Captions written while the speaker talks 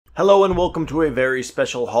Hello and welcome to a very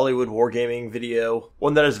special Hollywood wargaming video,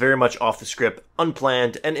 one that is very much off the script,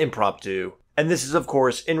 unplanned, and impromptu. And this is of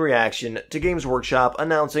course in reaction to Games Workshop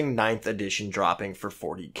announcing 9th edition dropping for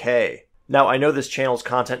 40k. Now I know this channel's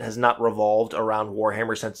content has not revolved around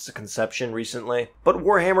Warhammer since its conception recently, but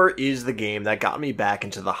Warhammer is the game that got me back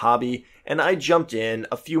into the hobby, and I jumped in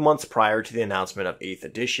a few months prior to the announcement of 8th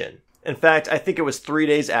edition. In fact, I think it was 3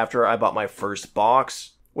 days after I bought my first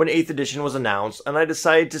box when 8th edition was announced, and I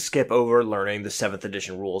decided to skip over learning the 7th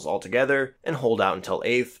edition rules altogether and hold out until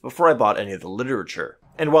 8th before I bought any of the literature.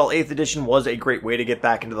 And while 8th edition was a great way to get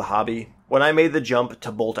back into the hobby, when I made the jump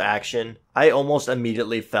to bolt action, I almost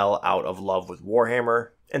immediately fell out of love with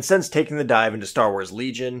Warhammer, and since taking the dive into Star Wars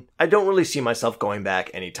Legion, I don't really see myself going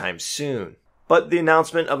back anytime soon. But the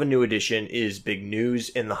announcement of a new edition is big news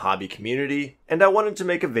in the hobby community, and I wanted to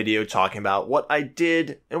make a video talking about what I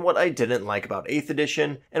did and what I didn't like about 8th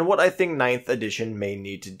edition, and what I think 9th edition may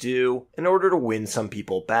need to do in order to win some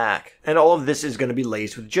people back. And all of this is going to be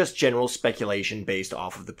laced with just general speculation based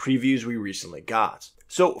off of the previews we recently got.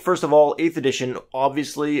 So first of all, 8th edition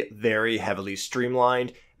obviously very heavily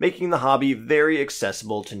streamlined, making the hobby very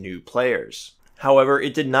accessible to new players. However,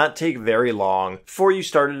 it did not take very long before you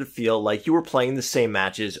started to feel like you were playing the same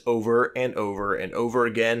matches over and over and over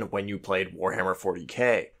again when you played Warhammer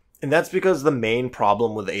 40k. And that's because the main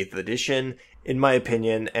problem with 8th edition, in my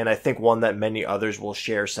opinion, and I think one that many others will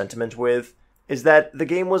share sentiment with, is that the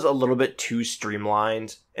game was a little bit too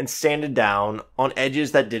streamlined and sanded down on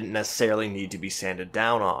edges that didn't necessarily need to be sanded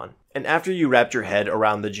down on. And after you wrapped your head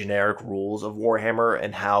around the generic rules of Warhammer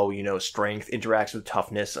and how, strength interacts with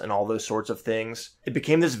toughness and all those sorts of things, it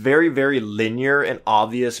became this very, very linear and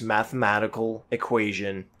obvious mathematical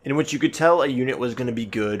equation in which you could tell a unit was going to be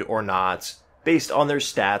good or not based on their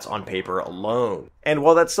stats on paper alone. And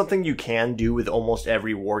while that's something you can do with almost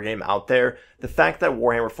every wargame out there, the fact that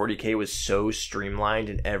Warhammer 40k was so streamlined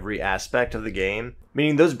in every aspect of the game,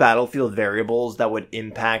 meaning those battlefield variables that would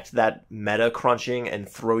impact that meta crunching and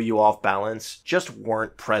throw you off balance just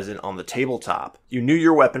weren't present on the tabletop. You knew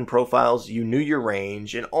your weapon profiles, you knew your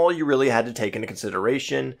range, and all you really had to take into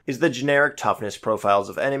consideration is the generic toughness profiles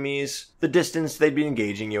of enemies, the distance they'd be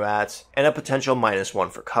engaging you at, and a potential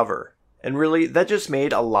 -1 for cover. And really, that just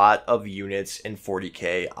made a lot of units in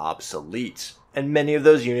 40k obsolete. And many of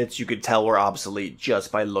those units you could tell were obsolete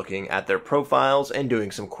just by looking at their profiles and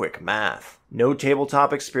doing some quick math. No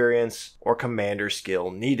tabletop experience or commander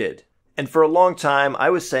skill needed. And for a long time,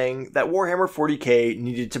 I was saying that Warhammer 40k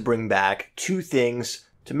needed to bring back two things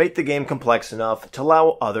to make the game complex enough to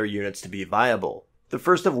allow other units to be viable. The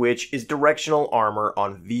first of which is directional armor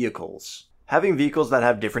on vehicles. Having vehicles that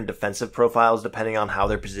have different defensive profiles depending on how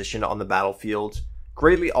they're positioned on the battlefield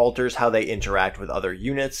greatly alters how they interact with other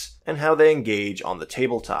units and how they engage on the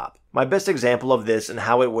tabletop. My best example of this and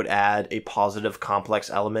how it would add a positive complex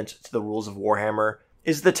element to the rules of Warhammer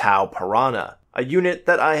is the Tau Piranha, a unit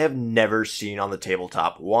that I have never seen on the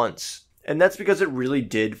tabletop once. And that's because it really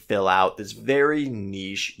did fill out this very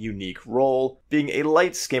niche, unique role, being a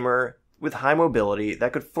light skimmer with high mobility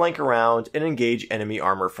that could flank around and engage enemy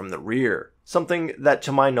armor from the rear. Something that,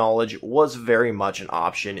 to my knowledge, was very much an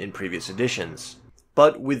option in previous editions.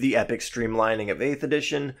 But with the epic streamlining of 8th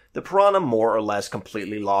edition, the Piranha more or less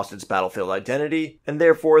completely lost its battlefield identity, and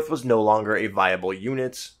therefore was no longer a viable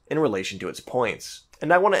unit in relation to its points.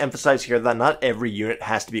 And I want to emphasize here that not every unit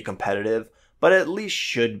has to be competitive, but at least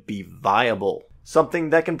should be viable. Something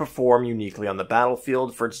that can perform uniquely on the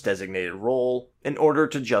battlefield for its designated role in order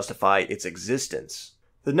to justify its existence.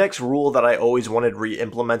 The next rule that I always wanted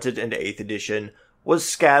re-implemented into 8th edition was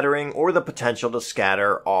scattering, or the potential to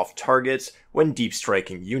scatter off targets when deep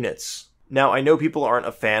striking units. Now I know people aren't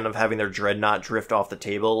a fan of having their dreadnought drift off the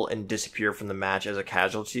table and disappear from the match as a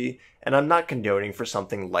casualty, and I'm not condoning for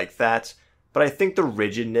something like that, but I think the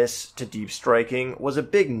rigidness to deep striking was a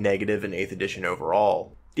big negative in 8th edition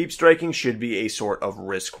overall. Deep striking should be a sort of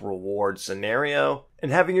risk-reward scenario,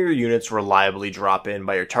 and having your units reliably drop in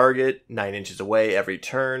by your target 9 inches away every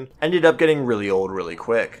turn ended up getting really old really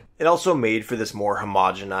quick. It also made for this more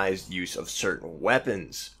homogenized use of certain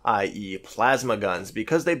weapons, i.e. plasma guns,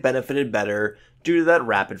 because they benefited better due to that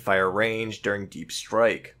rapid-fire range during deep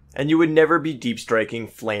strike. And you would never be deep striking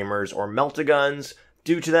flamers or melt-a-guns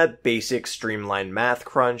due to that basic streamlined math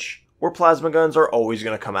crunch, where plasma guns are always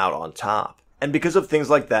going to come out on top. And because of things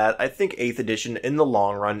like that, I think 8th edition in the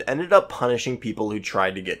long run ended up punishing people who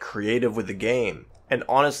tried to get creative with the game. And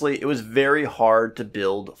honestly, it was very hard to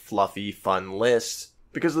build fluffy, fun lists,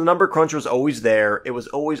 because the number crunch was always there, it was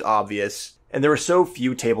always obvious, and there were so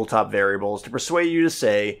few tabletop variables to persuade you to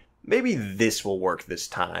say, maybe this will work this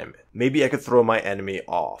time. Maybe I could throw my enemy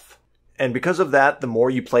off. And because of that, the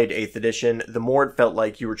more you played 8th edition, the more it felt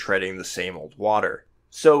like you were treading the same old water.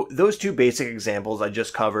 So those two basic examples I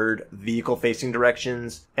just covered, vehicle facing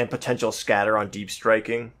directions and potential scatter on deep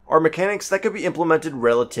striking, are mechanics that could be implemented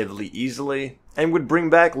relatively easily and would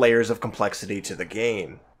bring back layers of complexity to the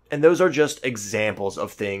game. And those are just examples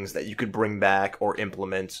of things that you could bring back or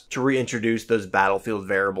implement to reintroduce those battlefield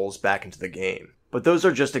variables back into the game. But those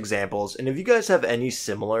are just examples, and if you guys have any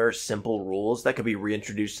similar simple rules that could be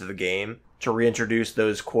reintroduced to the game to reintroduce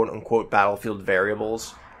those quote-unquote battlefield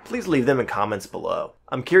variables, please leave them in comments below.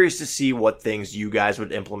 I'm curious to see what things you guys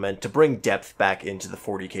would implement to bring depth back into the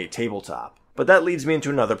 40k tabletop. But that leads me into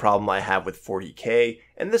another problem I have with 40k,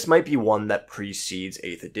 and this might be one that precedes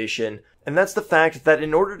 8th edition, and that's the fact that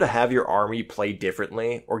in order to have your army play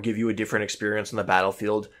differently or give you a different experience on the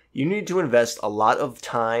battlefield, you need to invest a lot of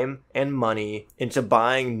time and money into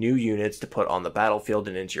buying new units to put on the battlefield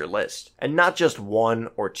and into your list. And not just 1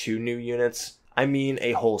 or 2 new units, I mean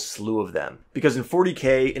a whole slew of them. Because in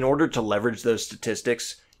 40k, in order to leverage those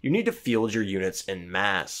statistics, you need to field your units en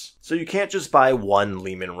masse. So you can't just buy 1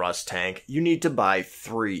 Leman Russ tank, you need to buy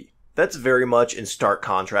 3. That's very much in stark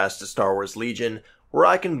contrast to Star Wars Legion, where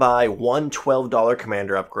I can buy one $12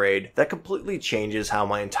 commander upgrade that completely changes how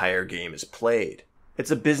my entire game is played. It's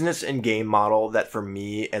a business and game model that for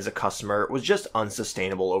me as a customer was just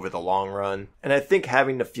unsustainable over the long run, and I think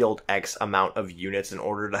having to field X amount of units in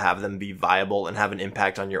order to have them be viable and have an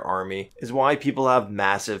impact on your army is why people have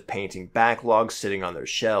massive painting backlogs sitting on their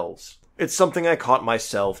shelves. It's something I caught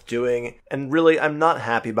myself doing, and really I'm not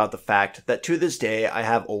happy about the fact that to this day I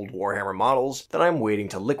have old Warhammer models that I'm waiting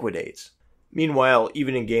to liquidate. Meanwhile,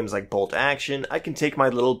 even in games like Bolt Action, I can take my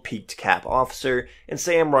little peaked cap officer and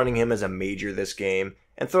say I'm running him as a major this game,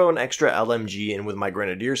 and throw an extra LMG in with my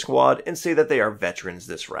Grenadier squad and say that they are veterans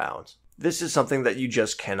this round. This is something that you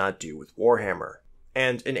just cannot do with Warhammer.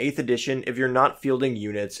 And in 8th edition, if you're not fielding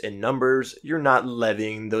units in numbers, you're not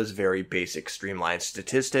levying those very basic streamlined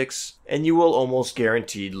statistics, and you will almost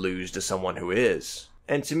guaranteed lose to someone who is.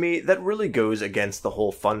 And to me, that really goes against the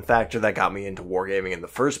whole fun factor that got me into wargaming in the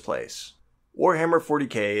first place. Warhammer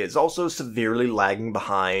 40k is also severely lagging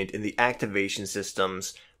behind in the activation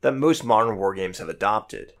systems that most modern wargames have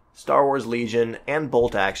adopted. Star Wars Legion and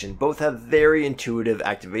Bolt Action both have very intuitive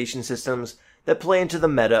activation systems that play into the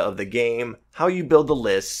meta of the game, how you build the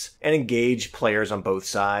lists, and engage players on both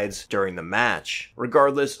sides during the match,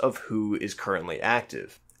 regardless of who is currently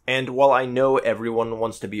active. And while I know everyone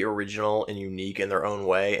wants to be original and unique in their own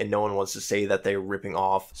way, and no one wants to say that they're ripping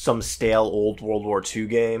off some stale old World War II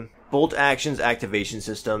game, Bolt Action's activation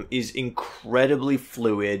system is incredibly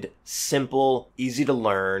fluid, simple, easy to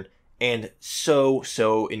learn, and so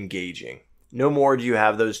engaging. No more do you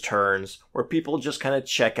have those turns where people just kind of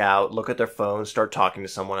check out, look at their phone, start talking to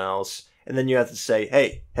someone else, and then you have to say,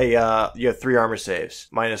 hey, you have 3 armor saves,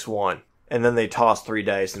 -1. And then they toss 3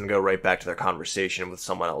 dice and go right back to their conversation with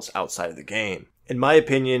someone else outside of the game. In my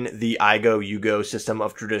opinion, the I go, you go system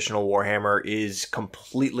of traditional Warhammer is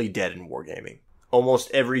completely dead in wargaming.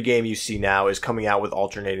 Almost every game you see now is coming out with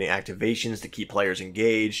alternating activations to keep players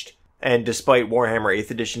engaged, and despite Warhammer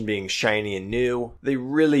 8th edition being shiny and new, they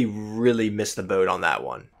really missed the boat on that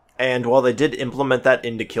one. And while they did implement that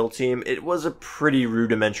into Kill Team, it was a pretty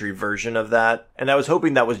rudimentary version of that, and I was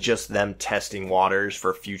hoping that was just them testing waters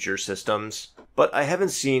for future systems, but I haven't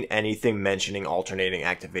seen anything mentioning alternating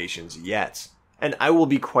activations yet. And I will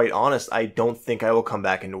be quite honest, I don't think I will come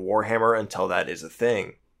back into Warhammer until that is a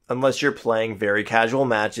thing. Unless you're playing very casual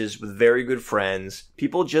matches with very good friends,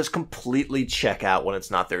 people just completely check out when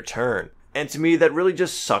it's not their turn. And to me, that really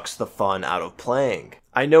just sucks the fun out of playing.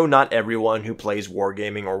 I know not everyone who plays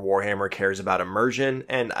wargaming or Warhammer cares about immersion,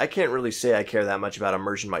 and I can't really say I care that much about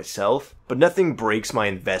immersion myself, but nothing breaks my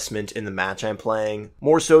investment in the match I'm playing,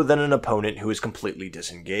 more so than an opponent who is completely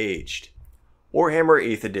disengaged. Warhammer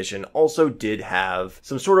 8th edition also did have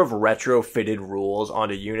some sort of retrofitted rules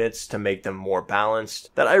onto units to make them more balanced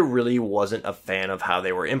that I really wasn't a fan of how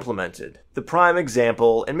they were implemented. The prime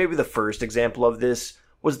example, and maybe the first example of this,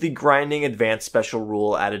 was the grinding advanced special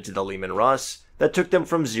rule added to the Leman Russ that took them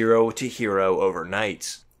from 0 to hero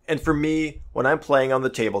overnight. And for me, when I'm playing on the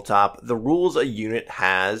tabletop, the rules a unit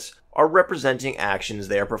has are representing actions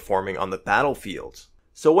they are performing on the battlefield.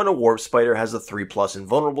 So when a Warp Spider has a 3+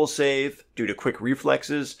 invulnerable save, due to quick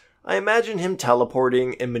reflexes, I imagine him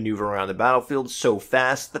teleporting and maneuvering around the battlefield so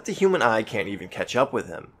fast that the human eye can't even catch up with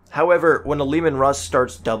him. However, when a Leman Russ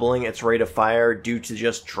starts doubling its rate of fire due to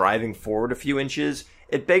just driving forward a few inches,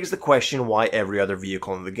 it begs the question why every other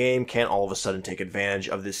vehicle in the game can't all of a sudden take advantage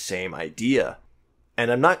of this same idea.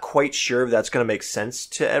 And I'm not quite sure if that's going to make sense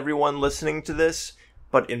to everyone listening to this,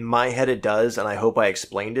 but in my head it does, and I hope I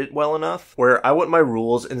explained it well enough, where I want my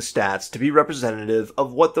rules and stats to be representative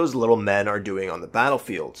of what those little men are doing on the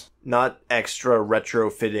battlefield, not extra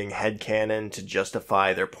retrofitting headcanon to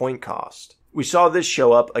justify their point cost. We saw this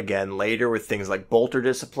show up again later with things like Bolter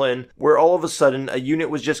Discipline, where all of a sudden a unit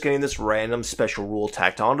was just getting this random special rule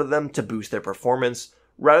tacked onto them to boost their performance,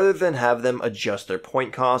 rather than have them adjust their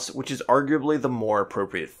point costs, which is arguably the more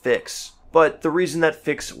appropriate fix. But the reason that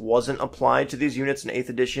fix wasn't applied to these units in 8th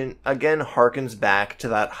edition again harkens back to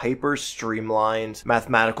that hyper-streamlined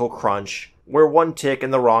mathematical crunch, where one tick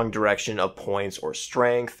in the wrong direction of points or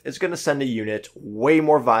strength is going to send a unit way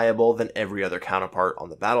more viable than every other counterpart on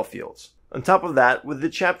the battlefield. On top of that, with the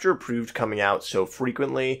chapter approved coming out so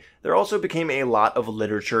frequently, there also became a lot of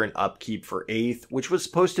literature and upkeep for 8th, which was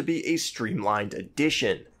supposed to be a streamlined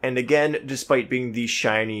edition. And again, despite being the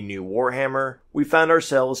shiny new Warhammer, we found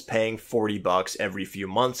ourselves paying $40 every few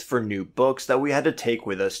months for new books that we had to take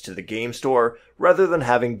with us to the game store, rather than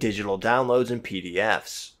having digital downloads and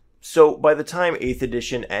PDFs. So by the time 8th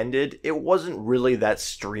edition ended, it wasn't really that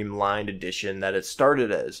streamlined edition that it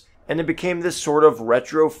started as, and it became this sort of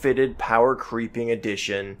retrofitted power creeping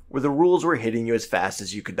edition where the rules were hitting you as fast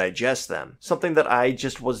as you could digest them, something that I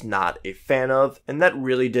just was not a fan of, and that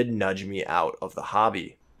really did nudge me out of the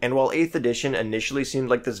hobby. And while 8th edition initially seemed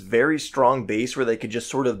like this very strong base where they could just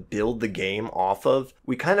sort of build the game off of,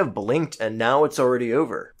 we kind of blinked and now it's already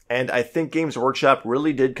over. And I think Games Workshop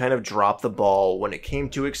really did kind of drop the ball when it came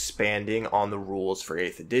to expanding on the rules for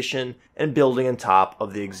 8th edition and building on top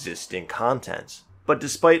of the existing content. But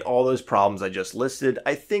despite all those problems I just listed,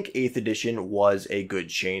 I think 8th edition was a good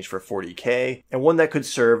change for 40k, and one that could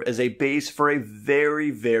serve as a base for a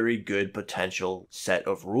very, very good potential set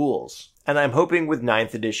of rules. And I'm hoping with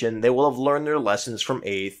 9th edition they will have learned their lessons from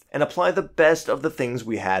 8th and apply the best of the things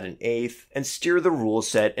we had in 8th and steer the rule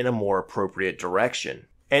set in a more appropriate direction.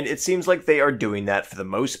 And it seems like they are doing that for the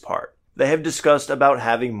most part. They have discussed about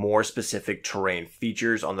having more specific terrain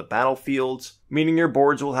features on the battlefields, meaning your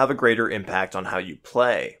boards will have a greater impact on how you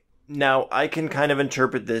play. Now, I can kind of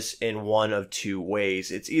interpret this in one of two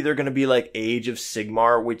ways. It's either going to be like Age of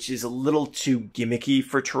Sigmar, which is a little too gimmicky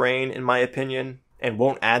for terrain in my opinion, and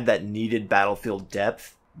won't add that needed battlefield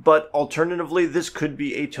depth. But alternatively, this could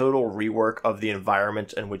be a total rework of the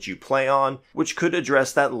environment in which you play on, which could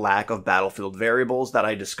address that lack of battlefield variables that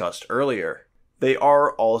I discussed earlier. They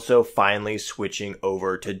are also finally switching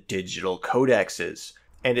over to digital codexes,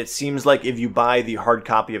 and it seems like if you buy the hard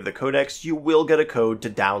copy of the codex, you will get a code to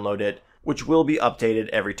download it, which will be updated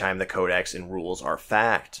every time the codex and rules are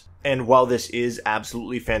fact. And while this is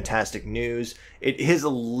absolutely fantastic news, it is a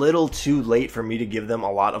little too late for me to give them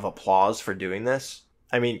a lot of applause for doing this.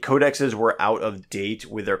 I mean, codexes were out of date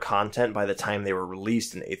with their content by the time they were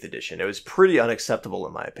released in 8th edition. It was pretty unacceptable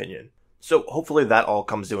in my opinion. So hopefully that all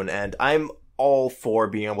comes to an end. I'm all for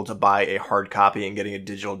being able to buy a hard copy and getting a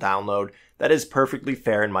digital download. That is perfectly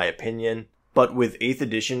fair in my opinion. But with 8th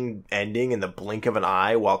edition ending in the blink of an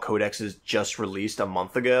eye while codexes just released a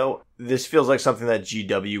month ago, this feels like something that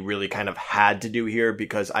GW really kind of had to do here,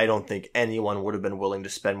 because I don't think anyone would have been willing to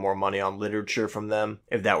spend more money on literature from them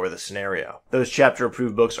if that were the scenario. Those chapter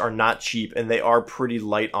approved books are not cheap, and they are pretty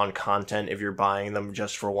light on content if you're buying them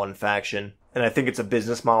just for one faction. And I think it's a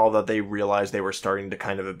business model that they realized they were starting to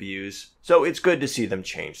kind of abuse. So it's good to see them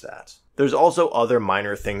change that. There's also other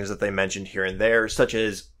minor things that they mentioned here and there, such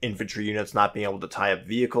as infantry units not being able to tie up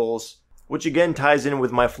vehicles, which again ties in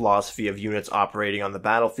with my philosophy of units operating on the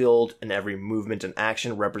battlefield and every movement and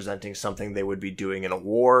action representing something they would be doing in a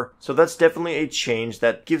war. So that's definitely a change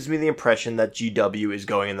that gives me the impression that GW is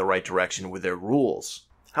going in the right direction with their rules.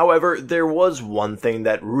 However, there was one thing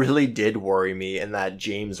that really did worry me in that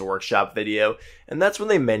Games Workshop video, and that's when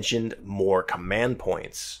they mentioned more command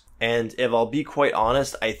points. And if I'll be quite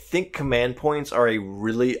honest, I think command points are a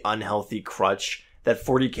really unhealthy crutch that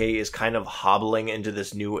 40k is kind of hobbling into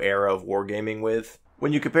this new era of wargaming with.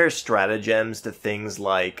 When you compare stratagems to things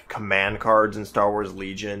like command cards in Star Wars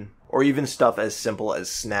Legion, or even stuff as simple as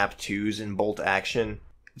snap 2s in bolt action,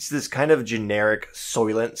 it's this kind of generic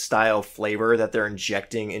Soylent style flavor that they're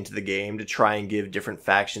injecting into the game to try and give different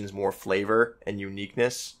factions more flavor and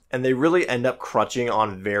uniqueness. And they really end up crutching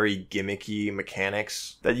on very gimmicky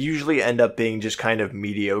mechanics that usually end up being just kind of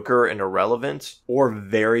mediocre and irrelevant, or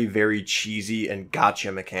very, very cheesy and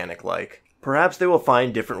gotcha mechanic-like. Perhaps they will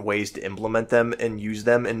find different ways to implement them and use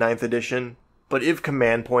them in 9th edition, but if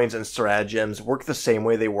command points and stratagems work the same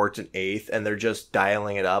way they worked in 8th and they're just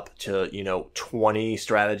dialing it up to, 20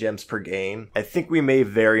 stratagems per game, I think we may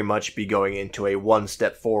very much be going into a one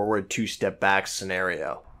step forward, two step back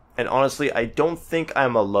scenario. And honestly, I don't think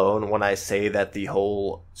I'm alone when I say that the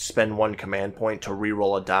whole spend one command point to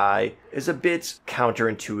reroll a die is a bit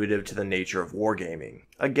counterintuitive to the nature of wargaming.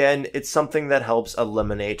 Again, it's something that helps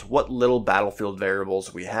eliminate what little battlefield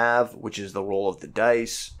variables we have, which is the roll of the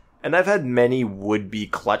dice. And I've had many would-be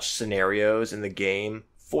clutch scenarios in the game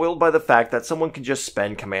foiled by the fact that someone can just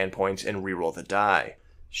spend command points and reroll the die.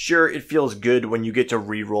 Sure, it feels good when you get to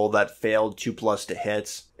reroll that failed 2+ to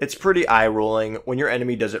hits. It's pretty eye-rolling when your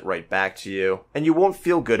enemy does it right back to you, and you won't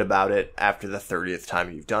feel good about it after the 30th time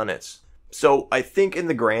you've done it. So I think in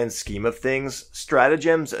the grand scheme of things,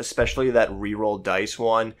 stratagems, especially that reroll dice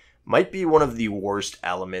one, might be one of the worst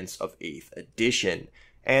elements of 8th edition,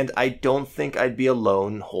 and I don't think I'd be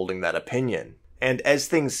alone holding that opinion. And as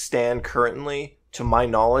things stand currently, to my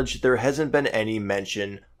knowledge, there hasn't been any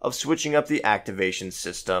mention of switching up the activation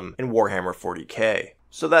system in Warhammer 40k.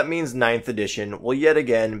 So that means 9th edition will yet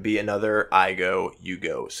again be another I go, you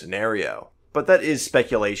go scenario. But that is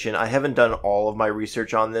speculation. I haven't done all of my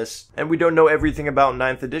research on this, and we don't know everything about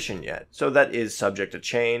 9th edition yet, so that is subject to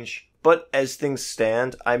change. But as things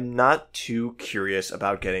stand, I'm not too curious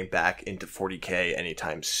about getting back into 40k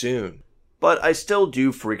anytime soon. But I still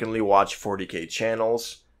do frequently watch 40k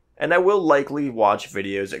channels, and I will likely watch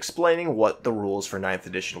videos explaining what the rules for 9th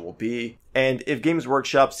edition will be, and if Games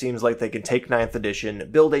Workshop seems like they can take 9th edition,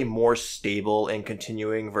 build a more stable and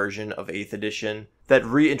continuing version of 8th edition that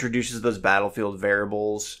reintroduces those battlefield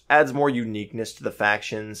variables, adds more uniqueness to the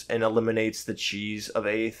factions, and eliminates the cheese of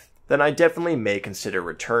 8th, then I definitely may consider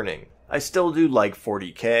returning. I still do like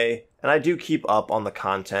 40k, and I do keep up on the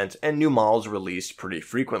content and new models released pretty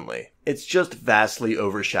frequently. It's just vastly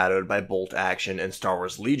overshadowed by Bolt Action and Star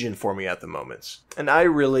Wars Legion for me at the moment, and I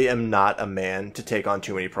really am not a man to take on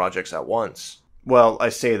too many projects at once. Well, I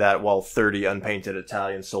say that while 30 unpainted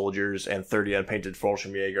Italian soldiers and 30 unpainted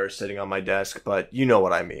Fallschirmjäger are sitting on my desk, but you know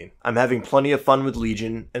what I mean. I'm having plenty of fun with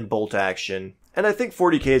Legion and Bolt Action, and I think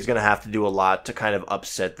 40k is going to have to do a lot to kind of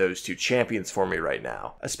upset those two champions for me right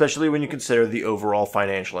now, especially when you consider the overall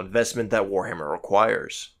financial investment that Warhammer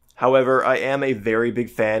requires. However, I am a very big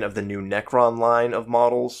fan of the new Necron line of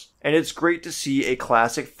models, and it's great to see a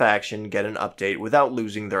classic faction get an update without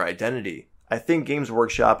losing their identity. I think Games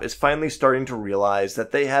Workshop is finally starting to realize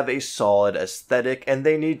that they have a solid aesthetic and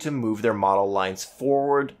they need to move their model lines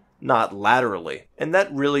forward, not laterally. And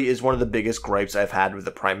that really is one of the biggest gripes I've had with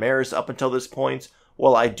the Primaris up until this point.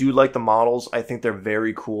 While I do like the models, I think they're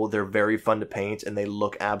very cool, they're very fun to paint, and they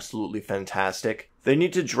look absolutely fantastic. They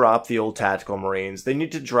need to drop the old Tactical Marines, they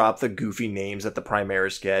need to drop the goofy names that the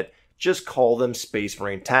Primaris get, just call them Space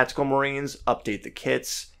Marine Tactical Marines, update the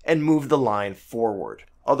kits, and move the line forward.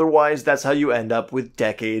 Otherwise, that's how you end up with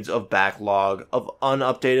decades of backlog of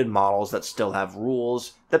unupdated models that still have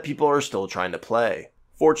rules that people are still trying to play.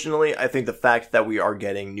 Fortunately, I think the fact that we are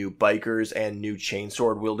getting new bikers and new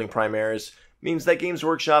chainsword-wielding Primaris means that Games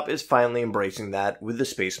Workshop is finally embracing that with the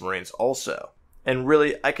Space Marines also. And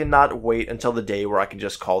really, I cannot wait until the day where I can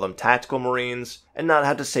just call them Tactical Marines and not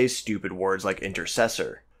have to say stupid words like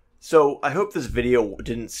Intercessor. So, I hope this video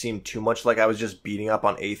didn't seem too much like I was just beating up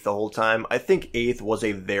on 8th the whole time. I think 8th was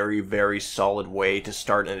a very, very solid way to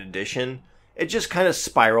start an edition. It just kind of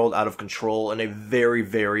spiraled out of control in a very,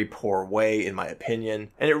 very poor way, in my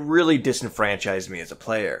opinion, and it really disenfranchised me as a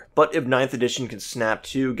player. But if 9th edition can snap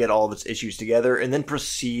to, get all of its issues together, and then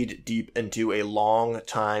proceed deep into a long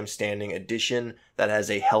time standing edition that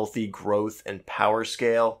has a healthy growth and power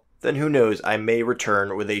scale, then who knows, I may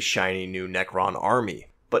return with a shiny new Necron army.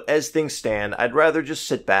 But as things stand, I'd rather just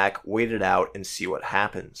sit back, wait it out, and see what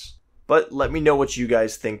happens. But let me know what you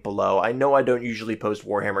guys think below. I know I don't usually post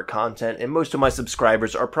Warhammer content, and most of my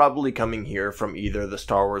subscribers are probably coming here from either the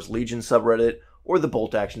Star Wars Legion subreddit or the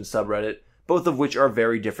Bolt Action subreddit, both of which are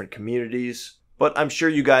very different communities. But I'm sure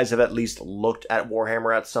you guys have at least looked at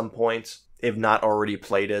Warhammer at some point, if not already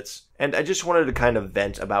played it. And I just wanted to kind of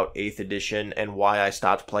vent about 8th edition and why I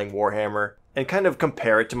stopped playing Warhammer, and kind of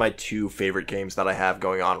compare it to my two favorite games that I have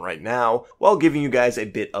going on right now, while giving you guys a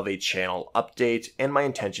bit of a channel update and my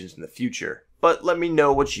intentions in the future. But let me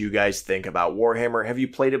know what you guys think about Warhammer. Have you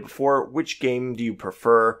played it before? Which game do you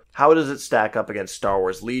prefer? How does it stack up against Star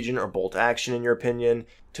Wars Legion or Bolt Action in your opinion?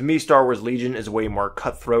 To me, Star Wars Legion is way more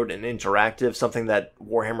cutthroat and interactive, something that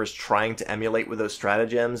Warhammer's trying to emulate with those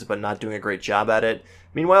stratagems, but not doing a great job at it.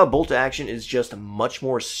 Meanwhile, Bolt Action is just much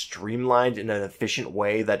more streamlined in an efficient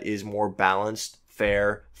way that is more balanced,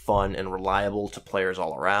 fair, fun, and reliable to players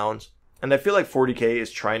all around. And I feel like 40k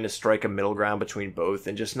is trying to strike a middle ground between both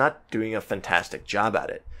and just not doing a fantastic job at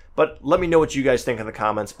it. But let me know what you guys think in the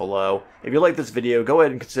comments below. If you like this video, go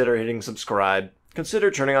ahead and consider hitting subscribe.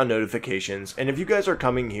 consider turning on notifications, and if you guys are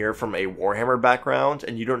coming here from a Warhammer background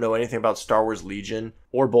and you don't know anything about Star Wars Legion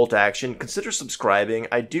or Bolt Action, consider subscribing.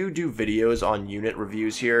 I do videos on unit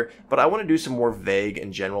reviews here, but I want to do some more vague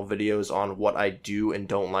and general videos on what I do and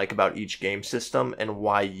don't like about each game system and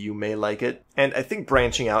why you may like it. And I think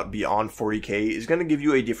branching out beyond 40k is going to give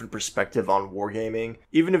you a different perspective on wargaming,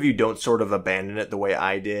 even if you don't sort of abandon it the way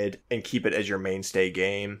I did and keep it as your mainstay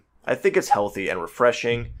game. I think it's healthy and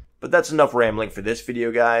refreshing. But that's enough rambling for this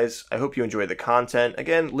video, guys. I hope you enjoyed the content.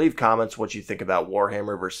 Again, leave comments what you think about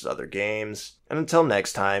Warhammer versus other games. And until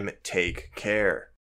next time, take care.